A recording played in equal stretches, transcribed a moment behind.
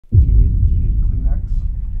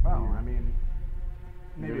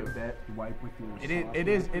maybe a bit. Wipe with your It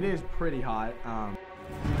is pretty hot.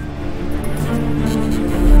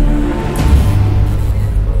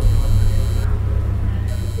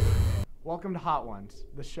 Welcome to Hot Ones,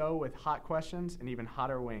 the show with hot questions and even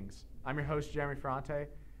hotter wings. I'm your host, Jeremy Ferrante, and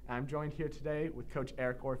I'm joined here today with Coach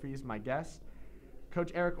Eric Orpheus, my guest.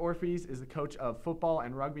 Coach Eric Orpheus is the coach of football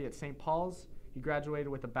and rugby at St. Paul's. He graduated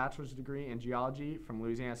with a bachelor's degree in geology from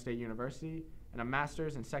Louisiana State University and a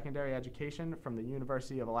master's in secondary education from the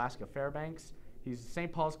University of Alaska Fairbanks. He's St.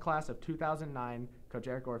 Paul's class of 2009. Coach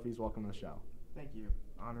Eric Orpheus, welcome to the show. Thank you.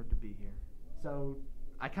 Honored to be here. So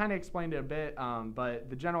I kind of explained it a bit, but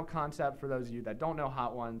the general concept for those of you that don't know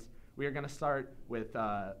Hot Ones, we are going to start with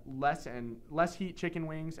less heat chicken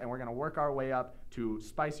wings, and we're going to work our way up to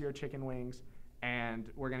spicier chicken wings, and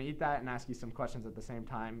we're going to eat that and ask you some questions at the same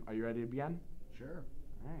time. Are you ready to begin? Sure.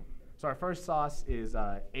 All right. So our first sauce is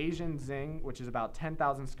Asian Zing, which is about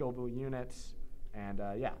 10,000 Scoville units, and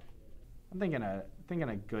yeah, I'm thinking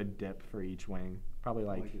a good dip for each wing, probably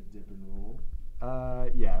like a dip and roll.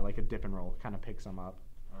 Yeah, like a dip and roll, kind of picks them up.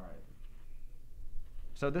 All right.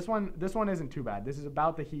 So this one isn't too bad. This is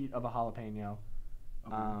about the heat of a jalapeno.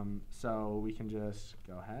 Okay. So we can just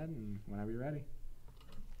go ahead and whenever you're ready.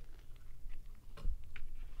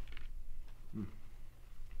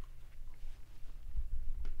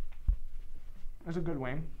 It's a good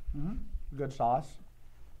wing. Mm-hmm. Good sauce.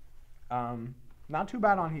 Not too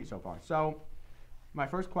bad on heat so far. So my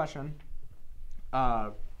first question.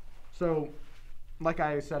 So like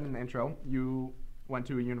I said in the intro, you went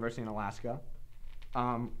to a university in Alaska.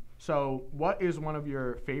 So what is one of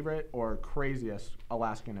your favorite or craziest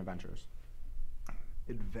Alaskan adventures?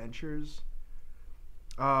 Adventures?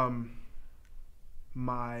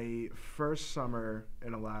 My first summer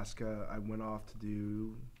in Alaska, I went off to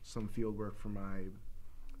do some field work for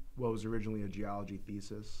what was originally a geology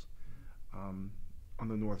thesis on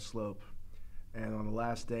the North Slope. And on the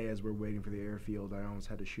last day, as we're waiting for the airfield, I almost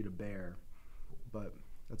had to shoot a bear. But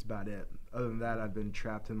that's about it. Other than that, I've been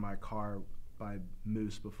trapped in my car by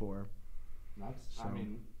moose before. I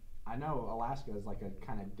mean, I know Alaska is like a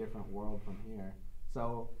kind of different world from here.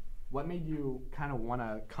 So what made you kind of want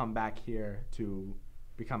to come back here to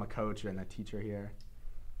become a coach and a teacher here?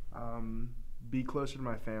 Be closer to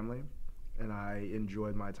my family, and I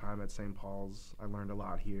enjoyed my time at St. Paul's. I learned a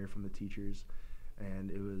lot here from the teachers,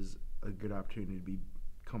 and it was a good opportunity to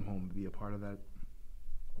come home and be a part of that.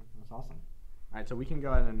 That's awesome. All right, so we can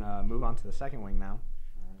go ahead and move on to the second wing now.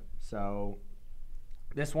 All right. So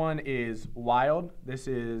this one is wild. This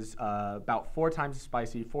is about 4 times as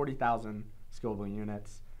spicy, 40,000 Scoville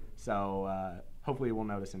units. So hopefully we'll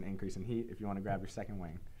notice an increase in heat if you want to grab your second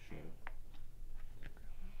wing. Sure.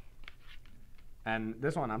 And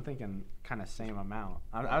this one, I'm thinking kind of same amount.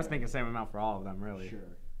 I was thinking same amount for all of them, really. Sure.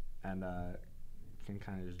 And can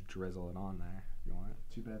kind of just drizzle it on there if you want.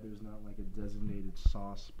 Too bad there's not like a designated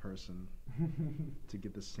sauce person to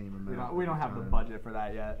get the same amount. We don't have the budget for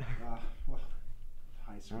that yet. Well,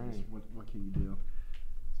 high service. Right. What can you do?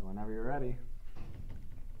 So whenever you're ready.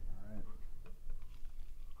 All right.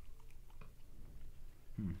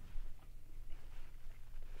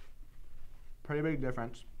 Pretty big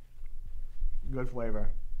difference. Good flavor.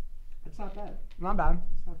 It's not bad. Not bad.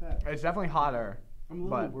 It's not bad. It's definitely hotter. I'm a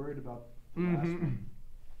little worried about the last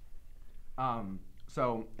one.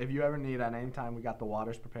 So if you ever need at any time, we got the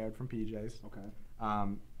waters prepared from PJ's. Okay.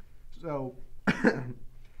 So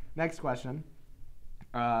next question.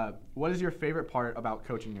 What is your favorite part about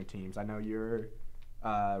coaching your teams? I know you're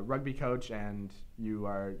a rugby coach and you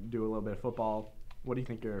do a little bit of football. What do you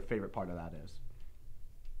think your favorite part of that is?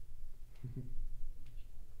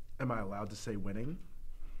 Am I allowed to say winning?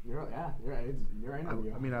 You're your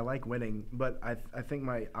interview. I mean, I like winning, but I think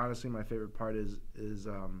honestly my favorite part is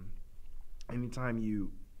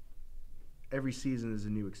anytime every season is a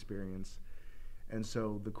new experience, and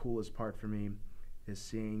so the coolest part for me is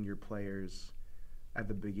seeing your players at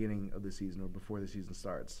the beginning of the season or before the season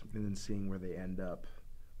starts, and then seeing where they end up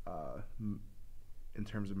in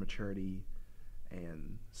terms of maturity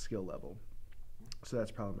and skill level. So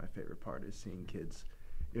that's probably my favorite part, is seeing kids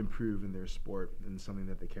improve in their sport and something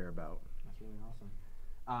that they care about. That's really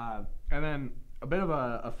awesome. And then a bit of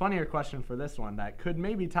a funnier question for this one that could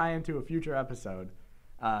maybe tie into a future episode.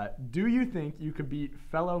 Do you think you could beat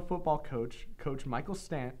fellow football Coach Michael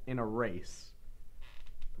Stant in a race?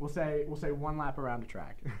 We'll say 1 lap around a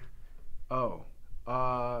track. No.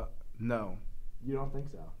 You don't think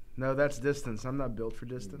so? No, that's distance. I'm not built for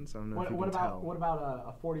distance. I don't know if you can tell. What about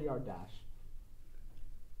a 40-yard dash?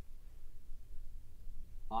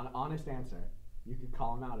 Honest answer. You could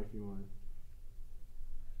call him out if you want.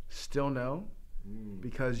 Still no.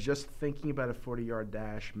 because just thinking about a 40-yard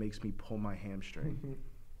dash makes me pull my hamstring,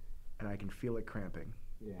 and I can feel it cramping.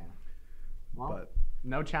 Yeah. Well, But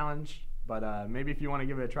no challenge, but maybe if you want to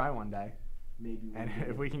give it a try one day, maybe and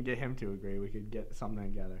if we can get him to agree, we could get something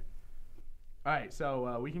together. All right,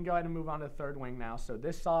 so we can go ahead and move on to the third wing now. So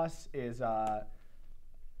this sauce is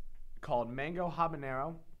called Mango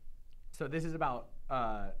Habanero. So this is about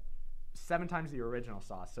 7 times the original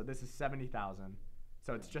sauce. So this is 70,000.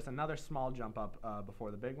 So it's just another small jump up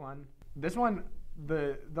before the big one. This one,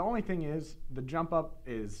 the only thing is the jump up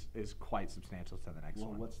is quite substantial to the next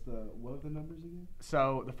one. what are the numbers again?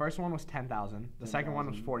 So the first one was 10,000. The second one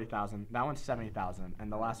was 10,000. 40,000. That one's 70,000,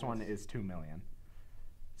 and the last one is 2 million.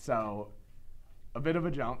 So a bit of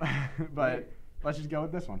a jump, but let's just go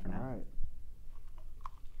with this one for now. All right.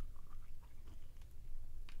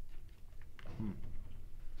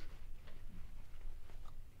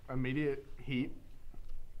 Immediate heat.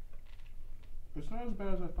 It's not as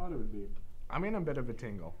bad as I thought it would be. I'm in a bit of a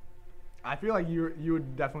tingle. I feel like you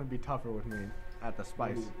would definitely be tougher with me at the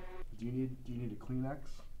spice. Do you need a Kleenex?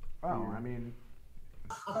 Oh, I mean,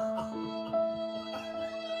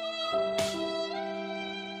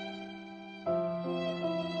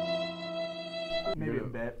 maybe a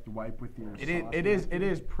bit. Wipe with your. It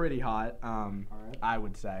is pretty hot. Alright. I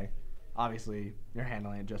would say. Obviously, you're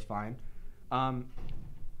handling it just fine.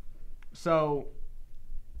 So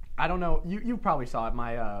I don't know. You probably saw it,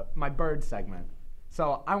 my bird segment.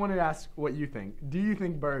 So I wanted to ask what you think. Do you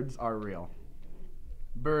think birds are real?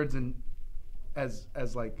 Birds as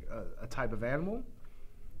like a type of animal?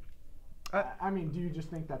 I mean, do you just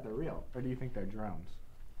think that they're real, or do you think they're drones?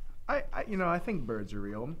 I think birds are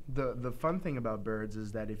real. The fun thing about birds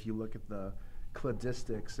is that if you look at the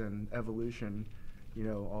cladistics and evolution,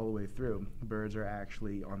 all the way through, birds are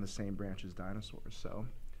actually on the same branch as dinosaurs. So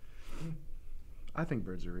I think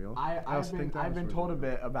birds are real. I've been told a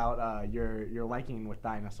bit about your liking with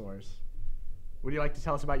dinosaurs. Would you like to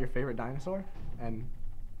tell us about your favorite dinosaur? And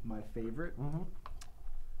My favorite?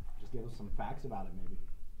 just give us some facts about it, maybe.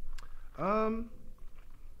 I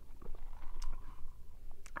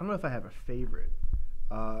don't know if I have a favorite.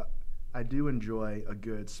 I do enjoy a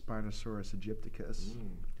good Spinosaurus aegypticus.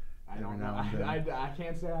 I don't Every know. now and then. I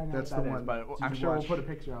can't say I know That's what the that is, one. but Did I'm you sure we'll watch- put a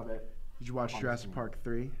picture of it. Did you watch On Jurassic screen. Park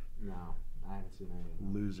 3? No, I haven't seen any of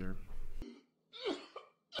them. Loser.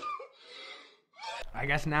 I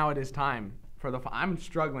guess now it is time for the. I'm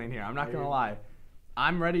struggling here. I'm not gonna lie.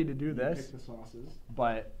 I'm ready to do this, Pick the sauces.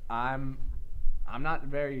 but I'm not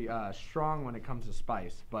very strong when it comes to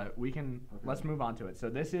spice. But we can. Okay. Let's move on to it. So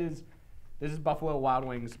this is Buffalo Wild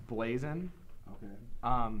Wings Blazin'.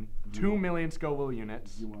 Okay. 2 million Scoville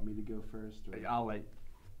units. Do you want me to go first? Or?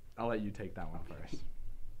 I'll let you take that one first.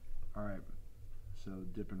 All right. So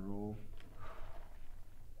dip and roll.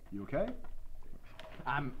 You okay?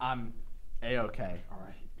 I'm a-okay. All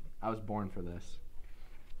right. I was born for this.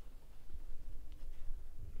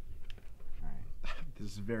 All right.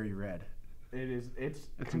 This is very red. It's It's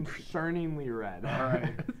concerningly red.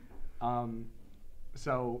 All right.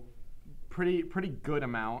 So pretty good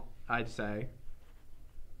amount, I'd say.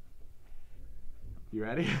 You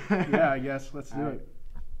ready? Yeah, I guess. Let's do All right. it.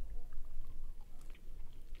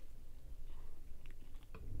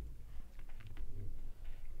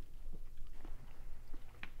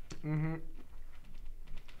 Mm-hmm.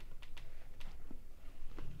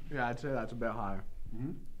 Yeah, I'd say that's a bit higher.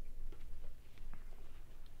 Mm-hmm.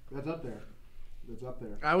 That's up there. That's up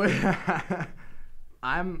there. I would.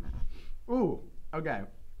 Ooh. Okay.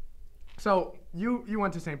 So you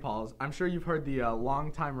went to St. Paul's. I'm sure you've heard the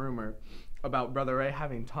long time rumor about Brother Ray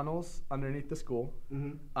having tunnels underneath the school.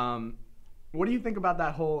 Mm-hmm. What do you think about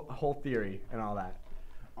that whole theory and all that?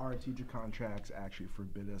 Our teacher contracts actually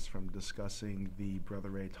forbid us from discussing the Brother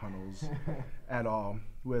Ray tunnels at all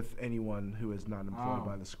with anyone who is not employed Oh.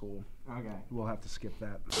 by the school. Okay. We'll have to skip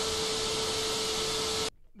that.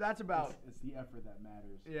 That's about. It's the effort that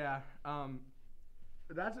matters. Yeah.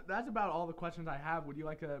 That's about all the questions I have. Would you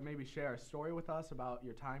like to maybe share a story with us about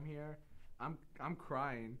your time here? I'm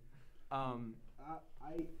crying.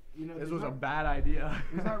 This was a bad idea.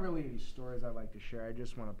 There's not really any stories I'd like to share. I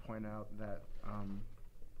just want to point out that,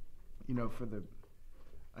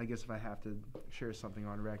 I guess if I have to share something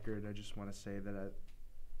on record, I just want to say that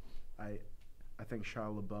I think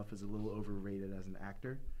Shia LaBeouf is a little overrated as an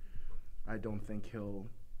actor. I don't think he'll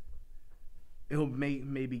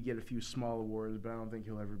maybe get a few small awards, but I don't think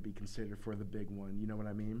he'll ever be considered for the big one. You know what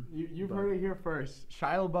I mean? You've heard it here first.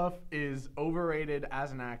 Shia LaBeouf is overrated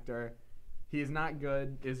as an actor. He is not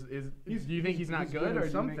good. Do you think he's not good, or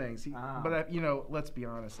at some do you think, things? Ah. But let's be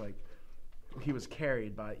honest. Like, he was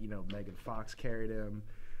carried by Megan Fox carried him.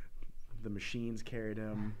 The machines carried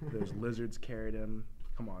him. Those lizards carried him.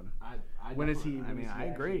 Come on. I When has he? definitely- I mean, I actually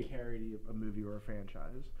agree. carried a movie or a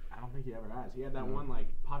franchise? I don't think he ever has. He had that No. one like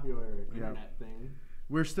popular Yeah. internet thing.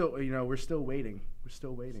 We're still waiting. We're still waiting.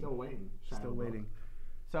 Still waiting. Still Shadow waiting.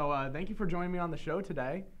 So thank you for joining me on the show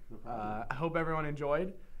today. No problem. I hope everyone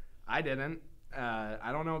enjoyed. I didn't.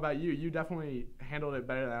 I don't know about you. You definitely handled it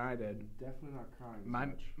better than I did. Definitely not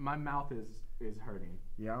crying. My mouth is hurting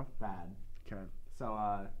Yeah. bad. Okay.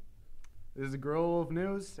 So this is a Grill of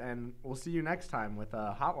News, and we'll see you next time with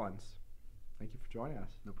Hot Ones. Thank you for joining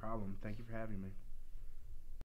us. No problem. Thank you for having me.